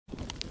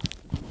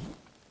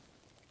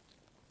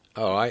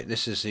Alright,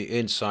 this is the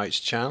Insights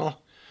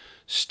channel.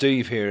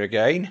 Steve here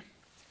again.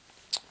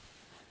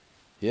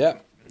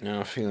 Yep,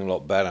 I'm feeling a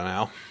lot better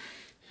now.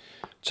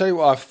 Tell you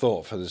what I've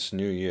thought for this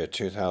new year,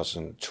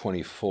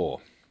 2024.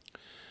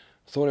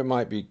 Thought it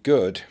might be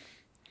good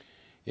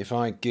if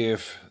I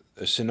give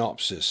a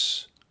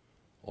synopsis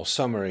or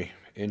summary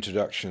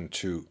introduction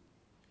to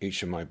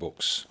each of my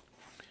books.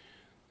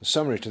 The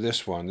summary to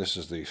this one, this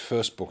is the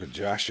first book of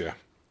Jasher,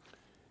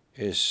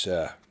 is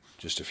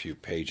just a few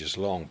pages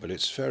long, but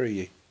it's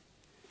very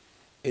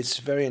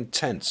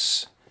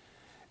intense,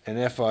 and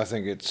therefore I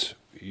think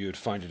you'd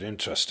find it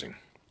interesting.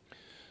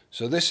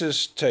 So this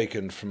is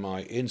taken from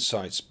my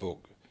Insights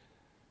book,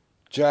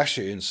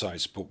 Jasher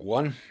Insights Book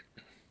 1,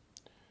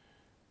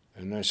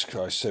 and as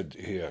I said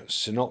here,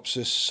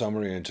 Synopsis,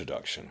 Summary,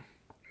 Introduction,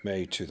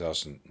 May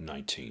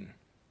 2019.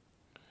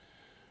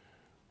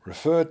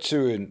 Referred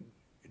to in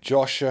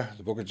Joshua,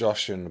 the Book of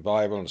Joshua in the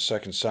Bible, and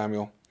 2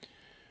 Samuel,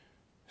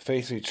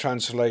 faithfully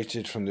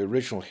translated from the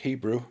original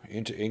Hebrew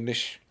into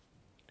English.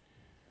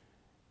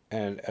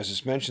 And as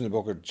it's mentioned in the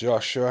Book of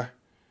Joshua,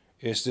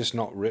 is this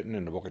not written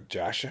in the Book of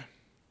Jasher?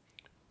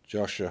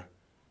 Joshua.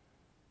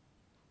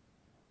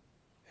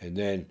 And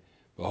then,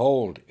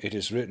 behold, it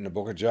is written in the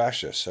Book of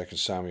Jasher, 2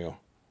 Samuel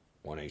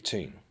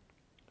 1:18.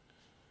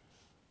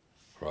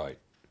 Right.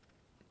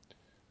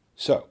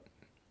 So,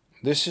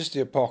 this is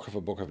the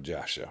Apocryphal Book of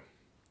Jasher.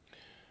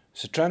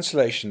 It's a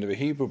translation of a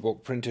Hebrew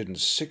book printed in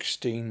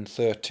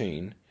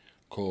 1613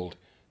 called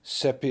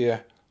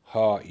Sefer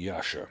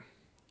HaYasher.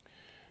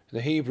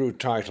 The Hebrew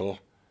title,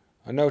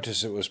 I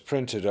notice it was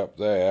printed up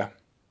there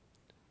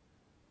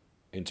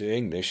into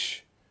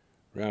English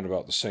around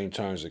about the same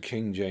time as the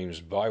King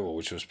James Bible,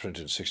 which was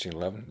printed in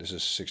 1611. This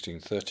is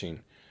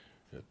 1613.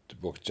 The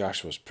book of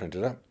Jasher was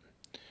printed up.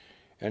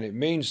 And it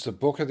means the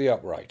Book of the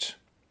Upright,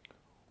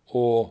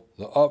 or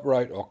the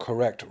upright or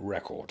correct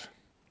record.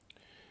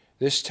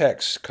 This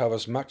text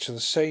covers much of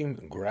the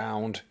same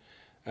ground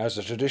as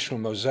the traditional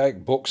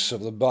Mosaic books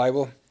of the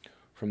Bible,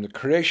 from the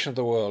creation of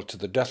the world to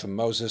the death of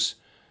Moses,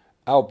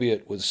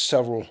 albeit with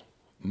several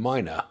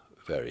minor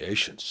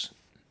variations.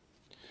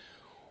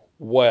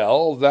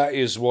 Well, that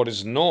is what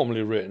is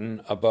normally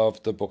written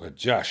above the Book of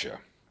Jasher.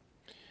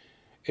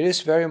 It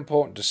is very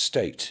important to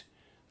state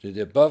that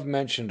the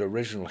above-mentioned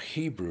original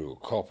Hebrew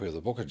copy of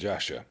the Book of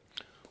Jasher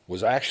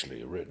was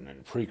actually written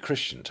in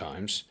pre-Christian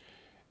times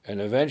and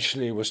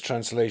eventually was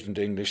translated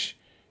into English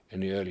in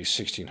the early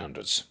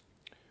 1600s,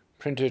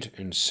 printed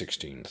in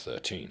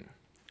 1613.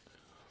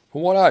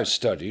 From what I've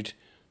studied,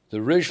 the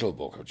original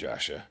Book of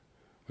Jasher,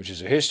 which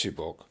is a history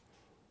book,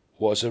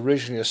 was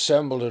originally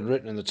assembled and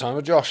written in the time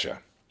of Joshua,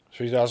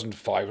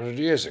 3,500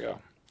 years ago.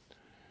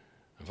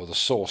 And for the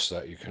source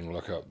that you can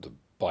look up the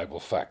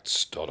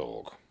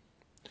BibleFacts.org.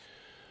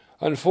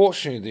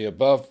 Unfortunately, the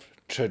above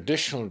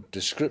traditional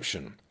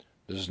description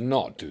does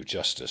not do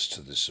justice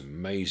to this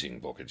amazing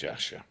Book of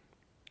Jasher.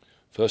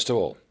 First of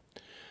all,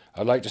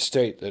 I'd like to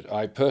state that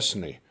I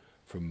personally,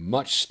 from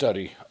much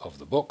study of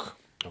the Book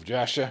of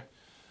Jasher,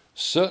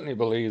 certainly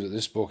believe that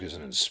this book is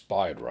an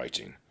inspired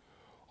writing,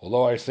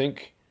 although I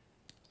think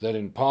that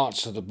in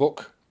parts of the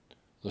book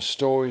the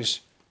stories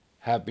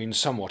have been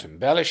somewhat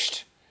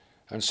embellished,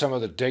 and some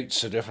of the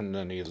dates are different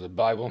than either the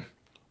Bible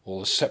or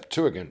the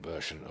Septuagint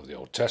version of the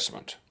Old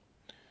Testament.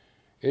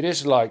 It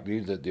is likely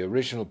that the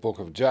original Book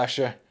of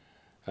Jasher,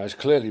 as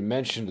clearly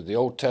mentioned in the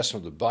Old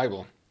Testament of the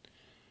Bible,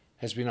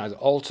 has been either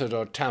altered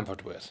or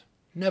tampered with.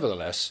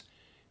 Nevertheless,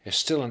 it's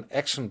still an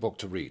excellent book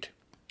to read.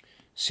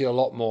 See a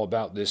lot more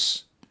about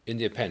this in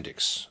the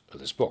appendix of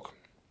this book.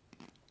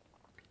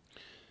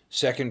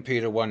 2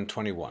 Peter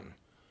 1:21.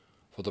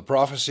 For the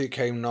prophecy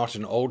came not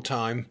in old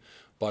time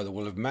by the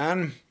will of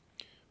man,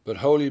 but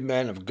holy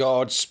men of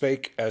God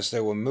spake as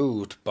they were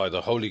moved by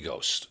the Holy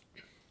Ghost.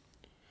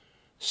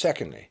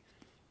 Secondly,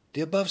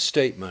 the above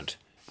statement,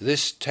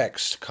 this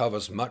text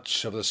covers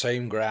much of the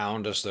same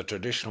ground as the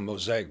traditional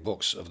Mosaic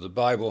books of the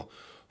Bible,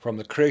 from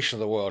the creation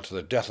of the world to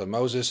the death of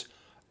Moses,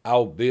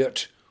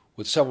 albeit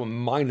with several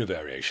minor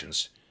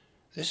variations.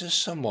 This is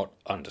somewhat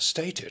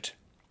understated.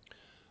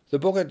 The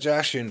Book of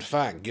Jasher, in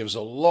fact, gives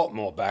a lot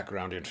more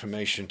background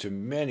information to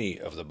many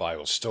of the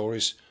Bible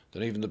stories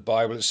than even the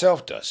Bible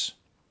itself does.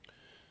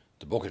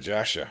 The Book of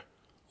Jasher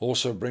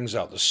also brings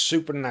out the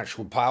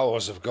supernatural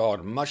powers of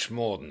God much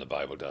more than the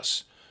Bible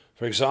does.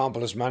 For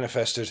example, as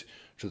manifested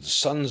to the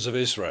sons of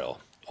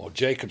Israel, or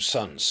Jacob's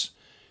sons,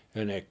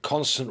 in their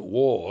constant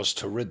wars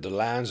to rid the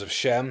lands of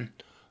Shem,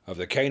 of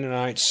the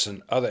Canaanites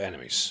and other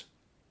enemies.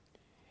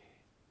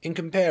 In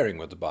comparing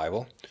with the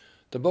Bible,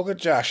 the Book of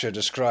Jasher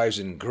describes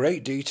in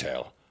great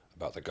detail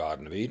about the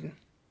Garden of Eden,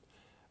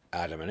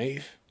 Adam and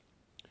Eve,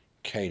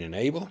 Cain and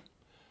Abel,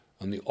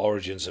 and the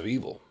origins of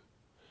evil.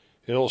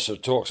 It also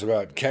talks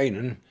about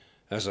Cainan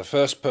as the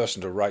first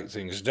person to write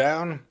things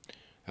down,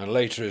 and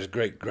later his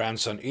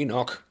great-grandson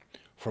Enoch,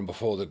 from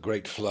before the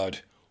great flood,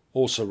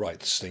 also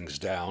writes things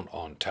down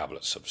on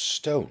tablets of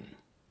stone.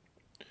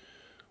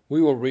 We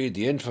will read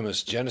the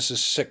infamous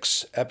Genesis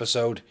 6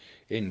 episode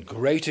in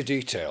greater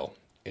detail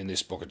in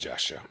this Book of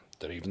Jasher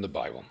than even the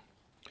Bible.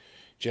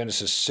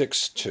 Genesis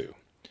 6:2.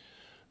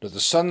 that the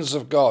sons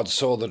of God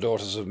saw the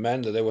daughters of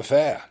men, that they were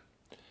fair,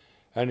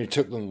 and he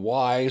took them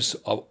wives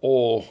of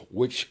all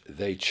which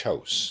they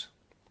chose.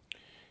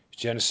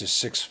 Genesis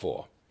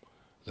 6:4.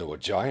 There were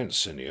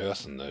giants in the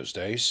earth in those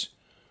days.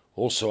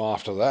 Also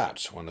after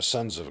that, when the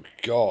sons of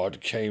God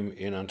came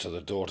in unto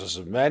the daughters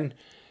of men,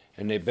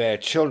 and they bare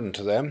children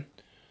to them,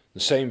 the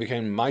same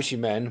became mighty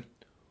men,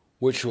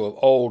 which were of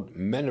old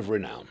men of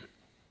renown.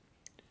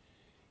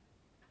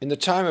 In the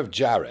time of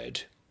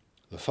Jared,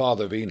 the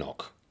father of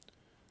Enoch,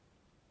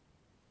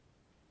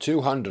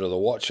 200 of the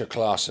Watcher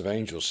class of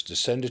angels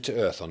descended to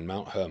earth on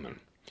Mount Hermon,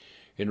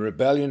 in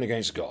rebellion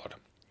against God.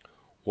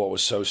 What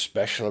was so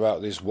special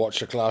about these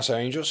Watcher class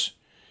angels?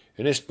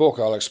 In this book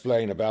I'll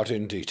explain about it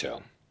in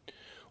detail.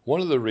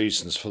 One of the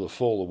reasons for the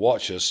fall of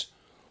Watchers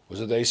was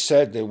that they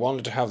said they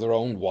wanted to have their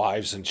own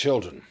wives and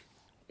children.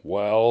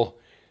 Well,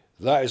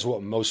 that is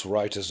what most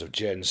writers of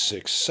Gen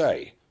 6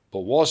 say,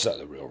 but was that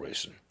the real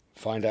reason?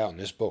 Find out in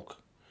this book.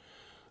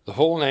 The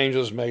fallen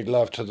angels made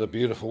love to the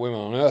beautiful women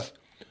on earth,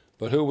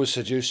 but who was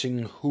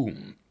seducing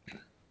whom?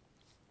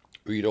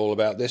 Read all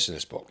about this in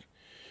this book.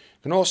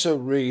 You can also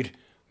read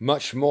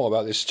much more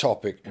about this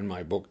topic in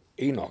my book,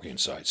 Enoch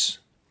Insights.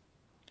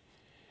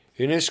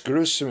 In this book,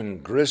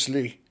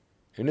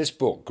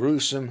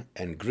 gruesome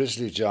and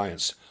grisly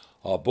giants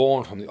are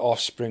born from the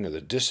offspring of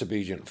the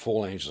disobedient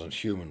fallen angels and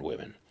human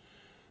women.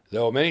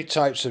 There are many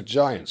types of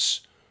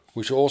giants,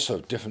 which also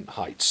have different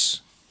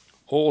heights,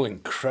 all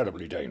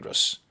incredibly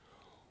dangerous.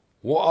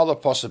 What are the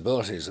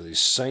possibilities of these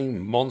same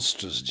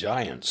monstrous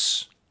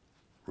giants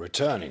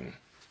returning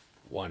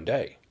one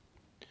day?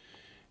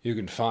 You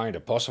can find a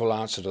possible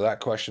answer to that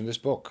question in this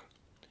book.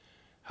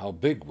 How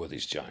big were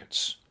these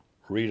giants?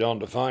 Read on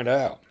to find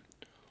out.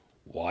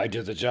 Why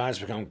did the giants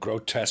become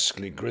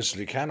grotesquely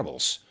grisly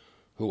cannibals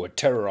who were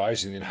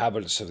terrorizing the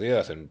inhabitants of the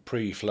earth in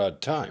pre-flood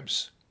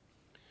times?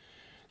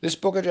 This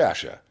Book of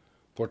Jasher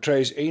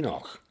portrays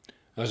Enoch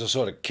as a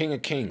sort of king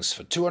of kings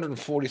for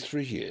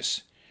 243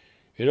 years.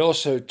 It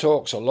also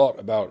talks a lot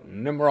about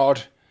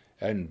Nimrod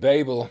and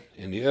Babel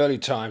in the early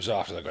times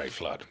after the Great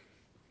Flood.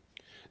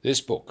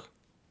 This Book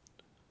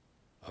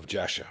of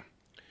Jasher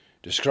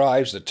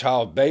describes the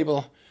Tower of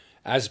Babel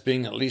as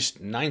being at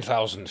least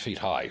 9,000 feet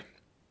high.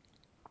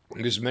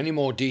 It gives many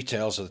more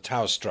details of the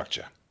tower's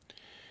structure.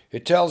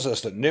 It tells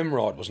us that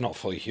Nimrod was not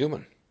fully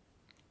human,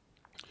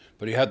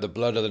 but he had the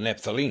blood of the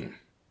Nephilim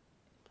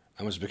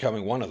and was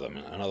becoming one of them,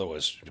 in other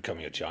words,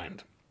 becoming a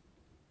giant.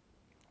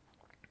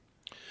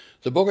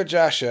 The Book of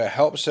Jasher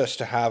helps us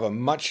to have a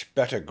much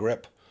better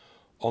grip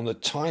on the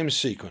time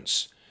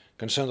sequence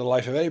concerning the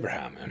life of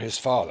Abraham and his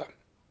father,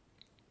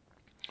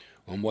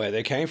 and where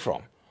they came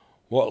from,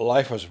 what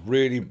life was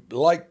really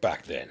like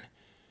back then.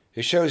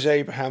 It shows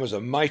Abraham as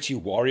a mighty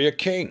warrior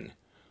king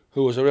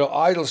who was a real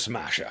idol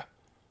smasher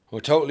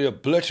who totally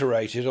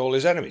obliterated all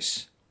his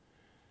enemies.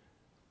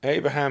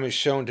 Abraham is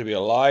shown to be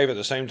alive at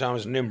the same time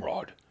as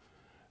Nimrod,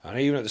 and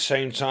even at the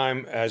same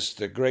time as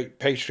the great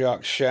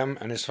patriarch Shem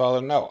and his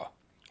father Noah.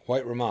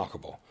 Quite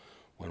remarkable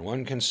when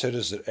one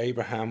considers that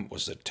Abraham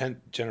was the 10th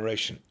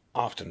generation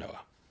after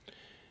Noah.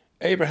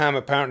 Abraham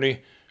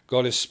apparently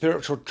got his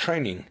spiritual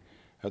training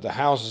at the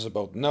houses of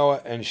both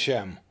Noah and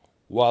Shem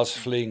whilst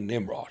fleeing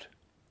Nimrod.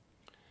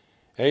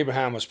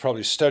 Abraham was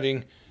probably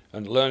studying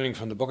and learning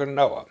from the book of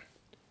Noah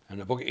and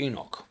the book of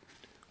Enoch,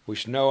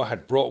 which Noah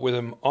had brought with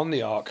him on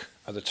the ark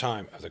at the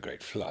time of the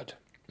Great Flood.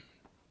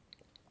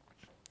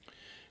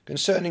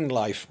 Concerning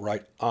life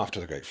right after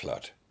the Great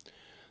Flood,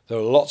 there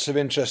are lots of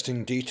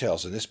interesting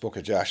details in this Book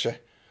of Jasher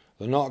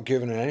that are not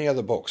given in any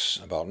other books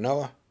about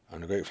Noah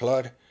and the Great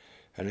Flood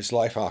and his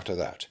life after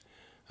that,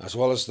 as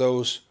well as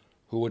those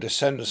who were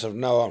descendants of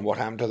Noah and what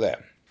happened to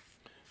them.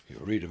 You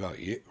read about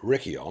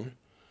Rickion,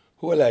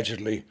 who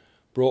allegedly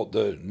brought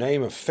the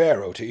name of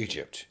Pharaoh to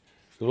Egypt.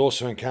 You'll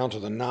also encounter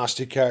the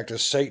nasty character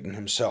Satan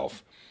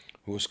himself,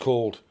 who was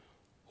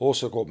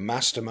also called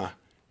Mastema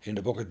in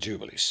the Book of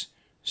Jubilees.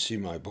 See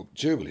my book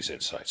Jubilees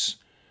Insights.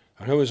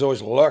 And who is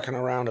always lurking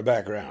around the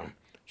background,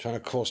 trying to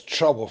cause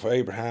trouble for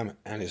Abraham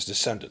and his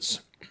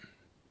descendants.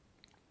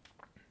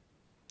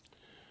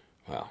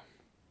 Well,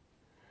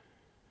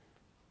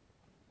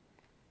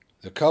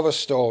 the cover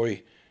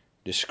story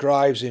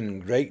describes in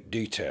great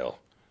detail,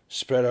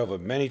 spread over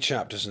many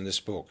chapters in this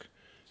book,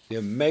 the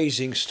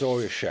amazing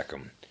story of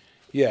Shechem.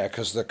 Yeah,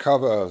 because the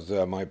cover of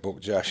my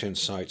book, Jasher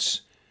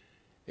Insights,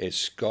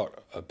 it's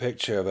got a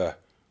picture of a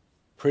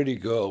pretty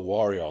girl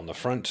warrior on the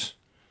front,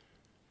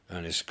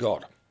 and it's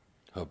got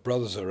her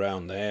brothers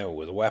around there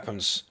with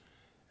weapons,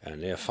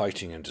 and they're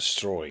fighting and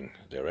destroying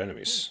their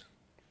enemies.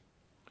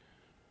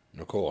 And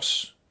of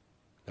course,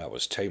 that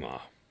was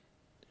Tamar.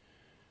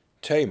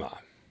 Tamar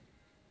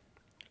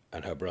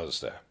and her brothers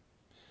there.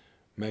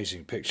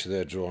 Amazing picture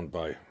there drawn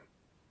by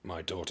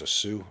my daughter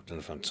Sue. Done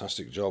a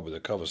fantastic job with the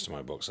covers to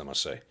my books, I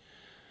must say.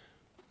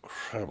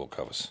 Incredible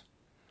covers.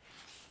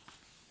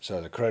 So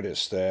the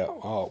credits there,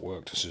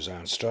 artwork to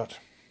Suzanne Strutt.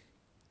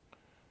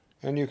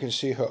 And you can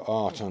see her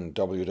art on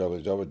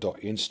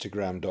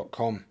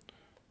www.instagram.com.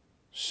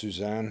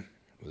 Suzanne,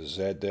 with a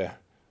Z there,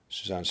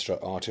 Suzanne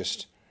Strutt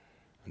Artist.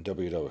 And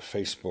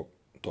www.facebook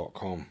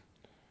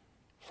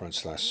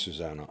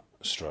audible.com/Susanna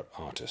Strutt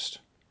Artist.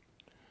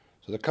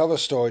 So the cover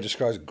story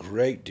describes in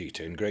great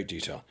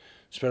detail,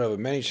 spread over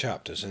many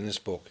chapters in this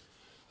book,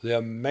 the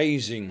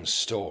amazing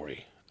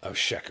story of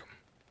Shechem,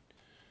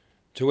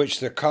 to which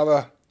the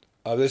cover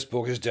of this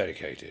book is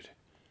dedicated.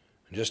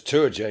 And just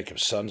two of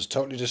Jacob's sons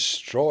totally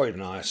destroyed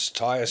an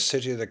entire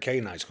city of the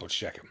Canaanites called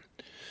Shechem,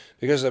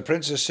 because the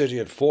prince of the city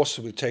had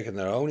forcibly taken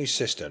their only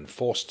sister and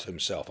forced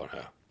himself on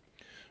her.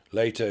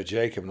 Later,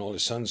 Jacob and all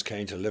his sons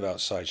came to live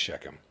outside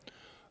Shechem,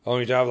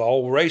 only to have the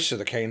whole race of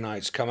the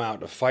Canaanites come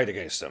out to fight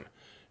against them,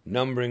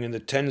 numbering in the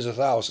tens of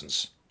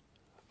thousands.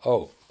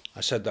 Oh, I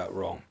said that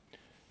wrong.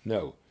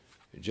 No,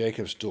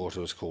 Jacob's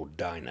daughter was called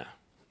Dinah,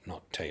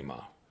 not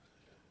Tamar.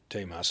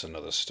 Tamar's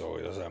another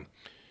story.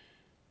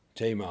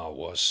 Tamar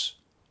was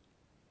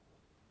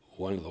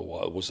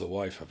the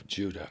wife of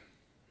Judah,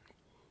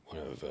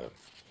 one of the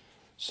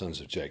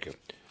sons of Jacob.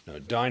 No,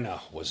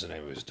 Dinah was the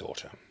name of his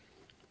daughter.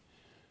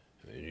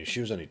 She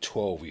was only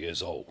 12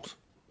 years old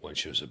when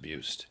she was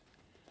abused.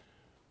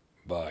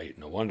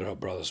 No wonder her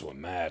brothers were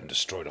mad and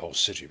destroyed the whole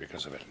city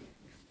because of it.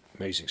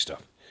 Amazing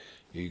stuff.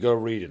 You go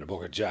read in the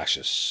Book of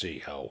Jasher, see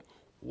how,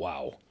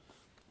 wow,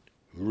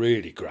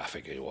 really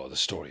graphic it was. The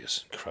story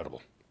is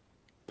incredible.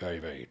 Very,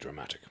 very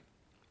dramatic.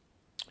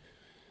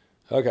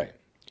 Okay,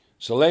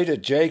 so later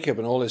Jacob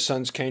and all his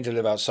sons came to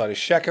live outside of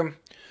Shechem,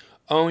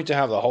 only to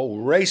have the whole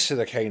race of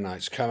the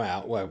Canaanites come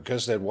out, well,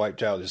 because they'd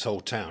wiped out this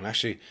whole town.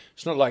 Actually,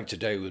 it's not like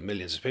today with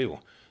millions of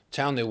people. The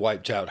town they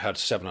wiped out had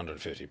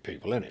 750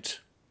 people in it.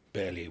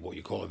 Barely what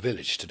you call a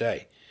village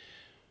today.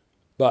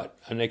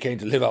 And they came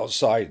to live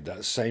outside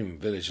that same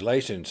village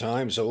later in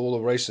time, so all the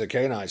race of the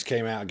Canaanites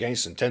came out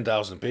against them,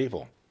 10,000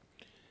 people.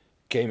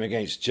 Came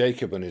against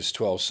Jacob and his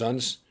 12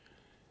 sons.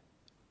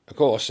 Of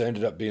course, there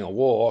ended up being a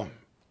war,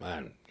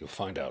 and you'll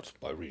find out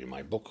by reading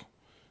my book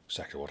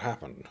exactly what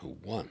happened and who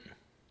won.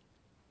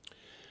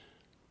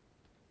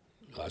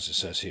 As it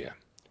says here,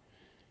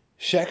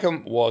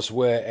 Shechem was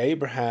where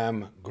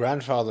Abraham,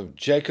 grandfather of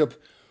Jacob,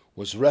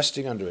 was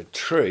resting under a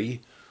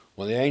tree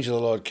when the angel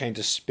of the Lord came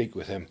to speak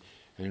with him,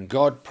 and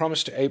God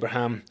promised to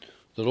Abraham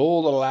that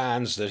all the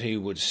lands that he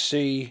could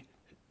see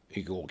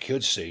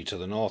to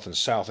the north and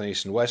south and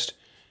east and west,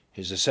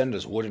 his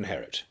descendants would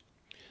inherit.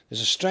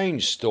 There's a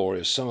strange story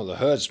of some of the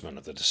herdsmen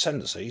of the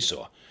descendants of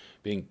Esau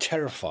being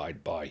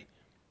terrified by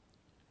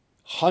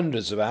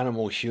hundreds of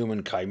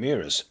animal-human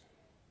chimeras,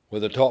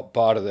 with the top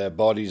part of their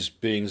bodies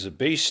being as a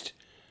beast,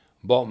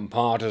 bottom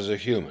part as a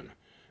human,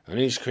 and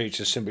these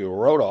creatures simply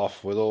rode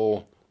off with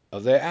all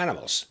of their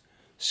animals,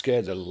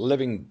 scared the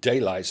living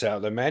daylights out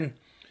of the men,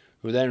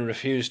 who then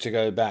refused to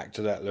go back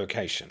to that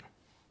location.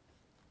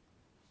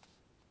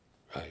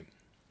 Right.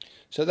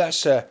 So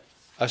that's a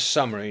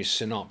summary,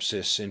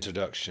 synopsis,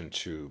 introduction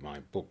to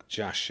my book,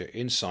 Jasher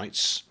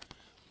Insights,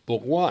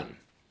 Book 1.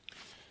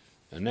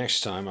 And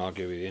next time I'll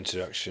give you the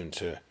introduction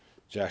to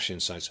Jasher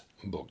Insights,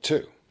 Book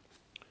 2.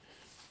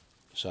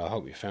 So I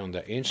hope you found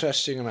that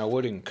interesting, and I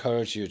would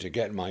encourage you to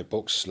get my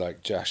books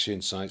like Jasher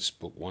Insights,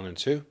 Book 1 and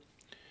 2.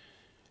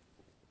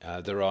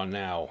 There are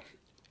now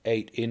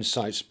 8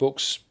 Insights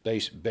books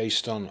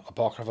based on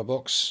Apocrypha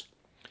books,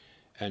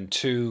 and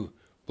 2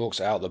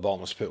 books out the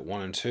bottomless pit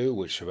 1 and 2,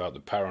 which are about the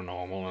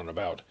paranormal and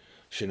about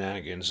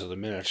shenanigans of the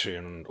military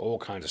and all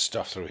kinds of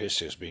stuff through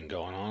history has been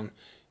going on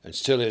and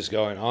still is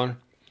going on.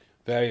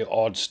 Very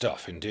odd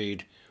stuff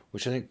indeed,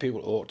 which I think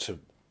people ought to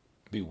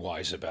be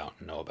wise about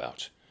and know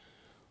about.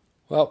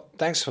 Well,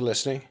 thanks for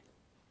listening,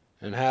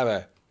 and have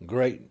a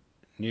great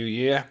new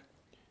year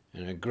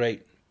and a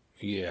great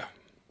year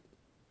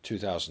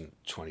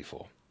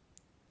 2024.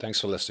 Thanks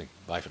for listening.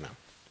 Bye for now.